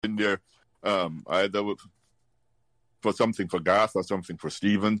in there, either for something for Garth or something for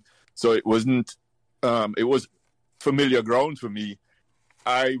Stephen. So it wasn't, it was familiar ground for me.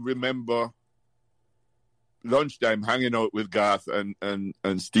 I remember lunchtime hanging out with Garth and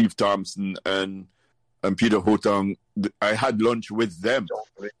Steve Thompson and Peter Hotong. I had lunch with them.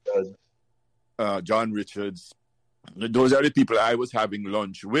 John Richards. Those are the people I was having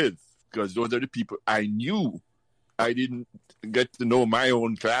lunch with, because those are the people I knew. I didn't get to know my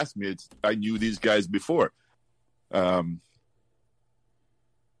own classmates. I knew these guys before. So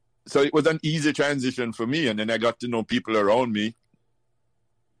it was an easy transition for me. And then I got to know people around me.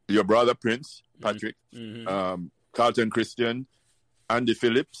 Your brother, Prince, Patrick, Carlton Christian, Andy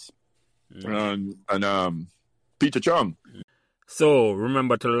Phillips, and Peter Chung. So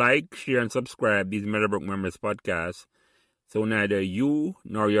remember to like, share, and subscribe these Meadowbrook Memories podcasts so neither you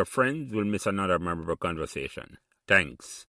nor your friends will miss another memorable conversation. Thanks.